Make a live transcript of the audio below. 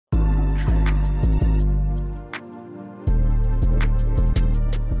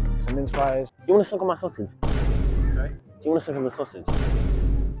fries. Do you want to suck on my sausage? Okay. Do you want to suck on the sausage?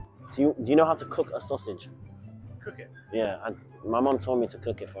 Do you know how to cook a sausage? Cook it. Yeah, my mom told me to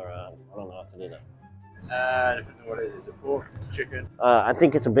cook it for her. I don't know how to do that. Depends on what it is. Is it pork, chicken? I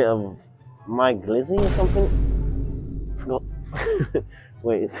think it's a bit of my glizzy or something. It's got...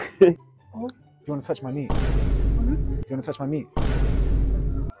 Wait, it's... Do you want to touch my meat? Do you want to touch my meat?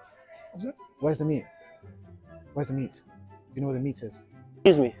 Where's the meat? Where's the meat? Do you know where the meat is?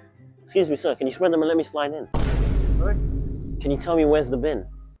 Excuse me, sir. Can you spread them and let me slide in? Sorry? Can you tell me where's the bin?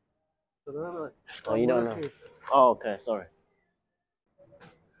 Oh, you don't know. Oh, okay, sorry.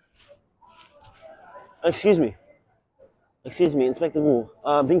 Excuse me, Inspector Wu.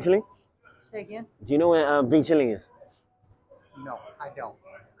 Bing Chilling? Say again? Do you know where Bing Chilling is? No, I don't.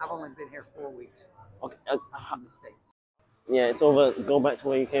 I've only been here 4 weeks. Okay. I'm from the States. Yeah, it's over. Go back to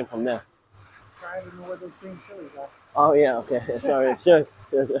where you came from there. I don't know where those green chilies are. Oh, yeah, okay. Sorry. Sure.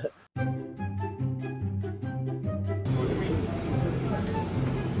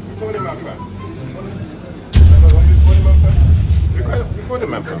 Record him, man,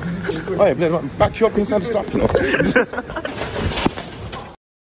 bro. Oh, yeah, man, back you up inside the stop, you know.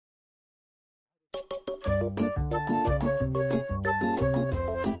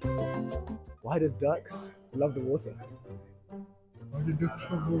 Why do ducks love the water? Why did ducks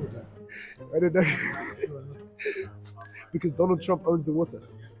love water? Why do ducks? Because Donald Trump owns the water.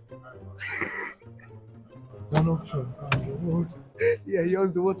 Donald Trump owns the water. Yeah, he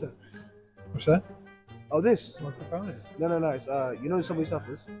owns the water. What's that? Oh, this? Microphone. No. It's you know Subway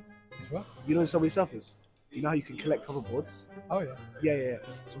Surfers. What? You know Subway Surfers. You know how you can collect hoverboards? Oh yeah. Yeah.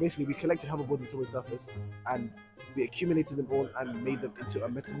 So basically, we collected hoverboards and Subway Surfers, and we accumulated them all and made them into a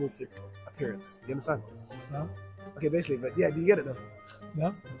metamorphic appearance. Do you understand? No. Okay, basically, but yeah, do you get it though?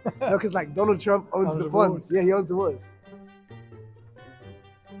 No. No, because like Donald Trump owns the funds. Yeah, he owns the waters.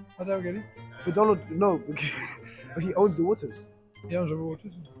 I don't get it. But no, but he owns the waters. He owns the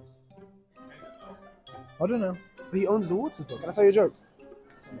waters. I don't know. But he owns the waters though. Can I tell you a joke?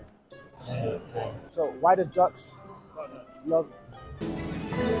 So why do ducks love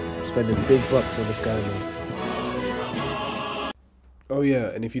spending big bucks on this guy, man? Oh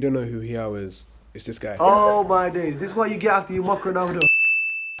yeah, and if you don't know who Hiao is, it's this guy. Oh my days, this is what you get after you mock Ronaldo.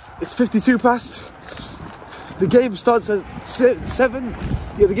 It's 52 past. The game starts at 7.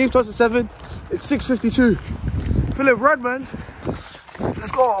 Yeah, the game starts at 7. It's 6:52. Philip, run, man.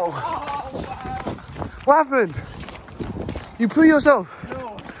 Let's go. What happened? You poo yourself?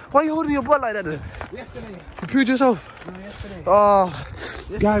 No. Why are you holding your butt like that then? Yesterday. You pooed yourself? No, yesterday. Oh,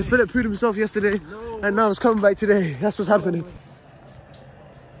 Yesterday. guys, Philip pooed himself yesterday, and now it's coming back today. That's what's happening.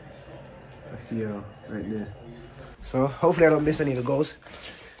 That's Hiao right there. So hopefully I don't miss any of the goals.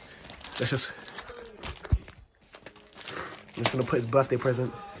 I'm just gonna put his birthday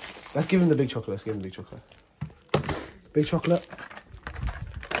present. Let's give him the big chocolate. Let's give him the big chocolate. Big chocolate.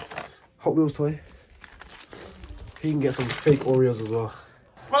 Hot Wheels toy. He can get some fake Oreos as well.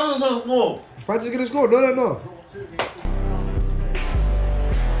 No. France is gonna score. No.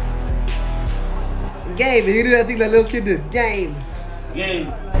 Game. You do that thing that little kid did. Game.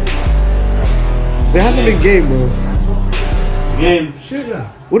 There hasn't been game, bro. Game. Shit, man.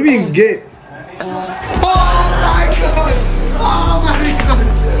 What do you mean game? Oh my god!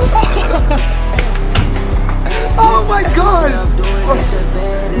 Oh my god!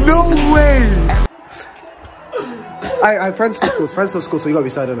 No way! I friends to school, so you gotta be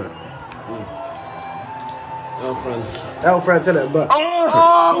sad, innit? L friends, innit? But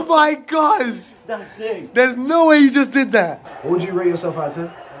oh my gosh! That's sick. There's no way you just did that. What would you rate yourself out of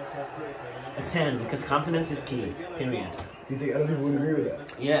 10? A 10, because confidence is key. Period. Do you think other people would agree with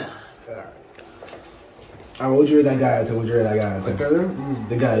that? Yeah. Alright, what would you rate that guy out of 10? Would you rate that guy out of 10?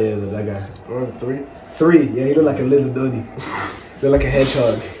 The guy, yeah, that guy. 3? 3? Yeah, you look like a lizard, don't you? You look like a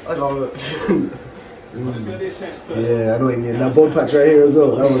hedgehog. I love it. Yeah, I know what you mean. That bald patch right here as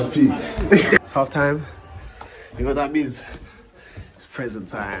well, that was peak. It's half time. You know what that means? It's present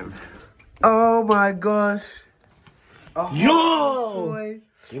time. Oh my gosh. Yo! Toy.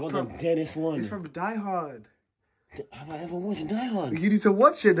 You got the deadest one. It's from Die Hard. Have I ever watched Die Hard? You need to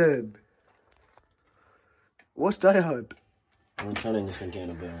watch it then. Watch Die Hard. I'm returning this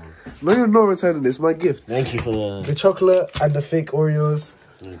again a bit. No, you're not returning this. My gift. Thank you for The chocolate and the fake Oreos.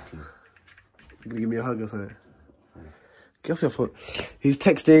 Thank you. You gonna give me a hug or something? Get off your phone. He's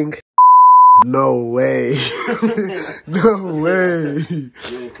texting. No way. No way.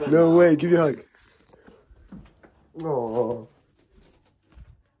 No way. Give me a hug. Oh.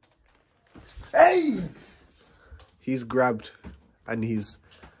 Hey! He's grabbed and he's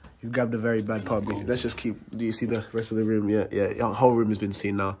He's grabbed a very bad part of me. Let's just keep... Do you see the rest of the room? Yeah. The whole room has been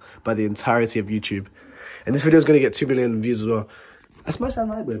seen now by the entirety of YouTube. And this video is going to get 2 million views as well. I smashed that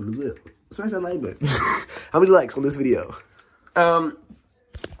like button as well. Smash that like button. How many likes on this video?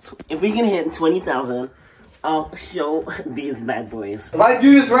 If we can hit 20,000, I'll show these bad boys. If I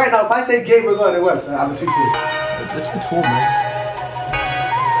do this right now, if I say game as well, it works. I'm too cool. Let's be tall, man.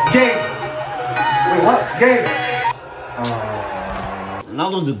 Game. Wait, what? Game.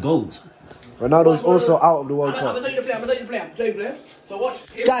 Ronaldo's the GOAT. Ronaldo's also out of the World I'm Cup. gonna tell you the player. So watch.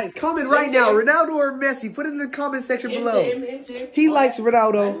 Guys, comment right now, Ronaldo or Messi? Put it in the comment section below. He likes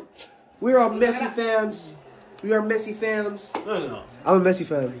Ronaldo. We are Messi fans. We are Messi fans. No. I'm a Messi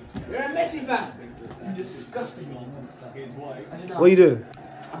fan. You're a Messi fan. You disgusting. What are you doing?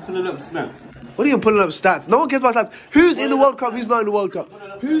 I'm pulling up stats. What are you pulling up stats? No one cares about stats. Who's in the World Cup? Who's not in the World Cup?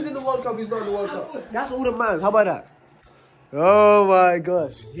 Who's in the World Cup? Who's not in the World Cup? That's all that matters. How about that? Oh my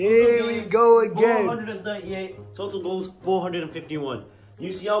gosh. Here we go again. 438. Total goals 451.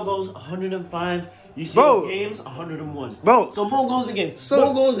 UCL goals 105. UCL games 101. Bro. So more goals again. So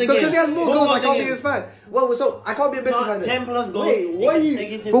more goals again. So because he has more goals, I can't be his fan. Well, so I can't be a Messi fan. 10 plus goals. Wait, what are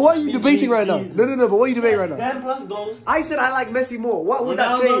you? But what are you debating right now? No. But what are you debating right now? 10 plus goals. I said I like Messi more. What would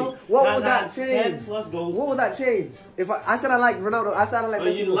that change? What would that change? 10 plus goals. What would that change? If I said I like Ronaldo, I said I like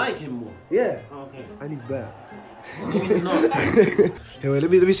Messi. You more. like him more? Yeah. Okay. And he's bad. He's not. Hey, wait, let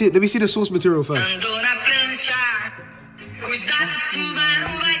me see the source material first.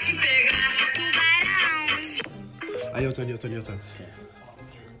 Your turn.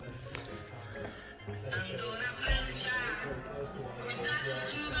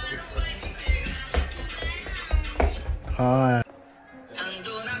 Hi.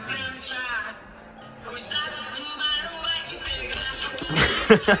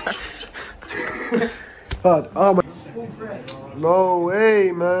 Oh my. No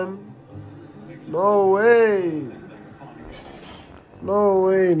way, man. No way,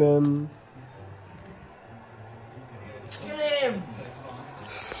 man. Kill him.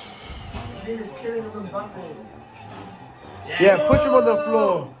 He's killing him with Buffalo. Yeah, push him on the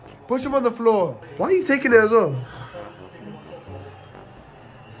floor. Push him on the floor. Why are you taking it as well?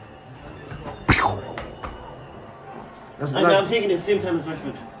 I'm taking it the same time as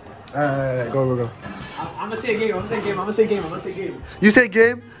Rashford. Go. I'm gonna say game. You say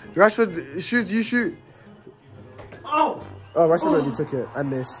game. Rashford shoots. You shoot. Oh, Rashford already took it and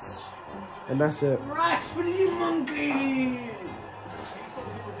missed, and that's it. Rashford, you monkey.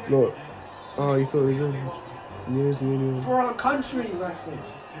 Look. Oh, you thought it was in. News. For our country, Rashford.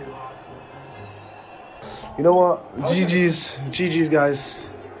 You know what? GG's, guys.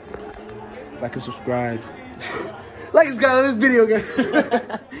 Like and subscribe. Like this guy on this video, guys.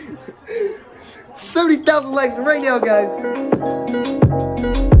 70,000 likes right now, guys.